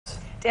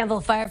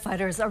Danville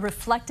firefighters are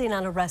reflecting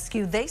on a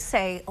rescue they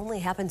say only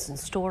happens in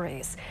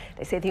stories.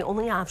 They say the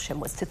only option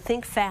was to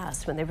think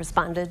fast when they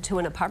responded to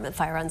an apartment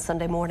fire on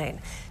Sunday morning.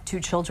 2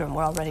 children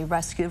were already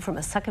rescued from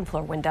a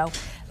second-floor window.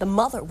 The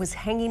mother was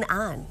hanging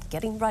on,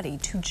 getting ready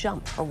to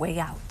jump her way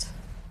out.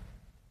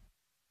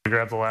 He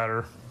grabbed the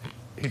ladder.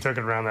 He took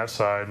it around that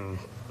side and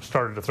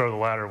started to throw the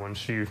ladder when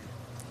she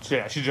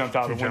jumped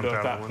out the window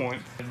at that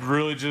point. It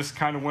really just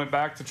kind of went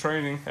back to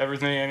training,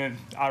 everything, and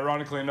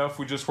ironically enough,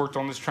 we just worked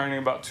on this training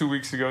about 2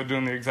 weeks ago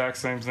doing the exact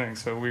same thing,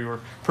 so we were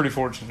pretty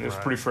fortunate. It was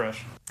pretty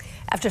fresh.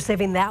 After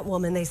saving that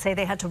woman, they say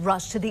they had to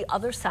rush to the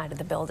other side of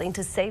the building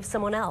to save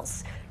someone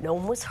else. No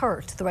one was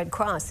hurt. The Red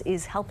Cross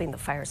is helping the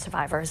fire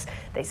survivors.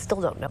 They still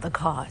don't know the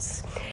cause.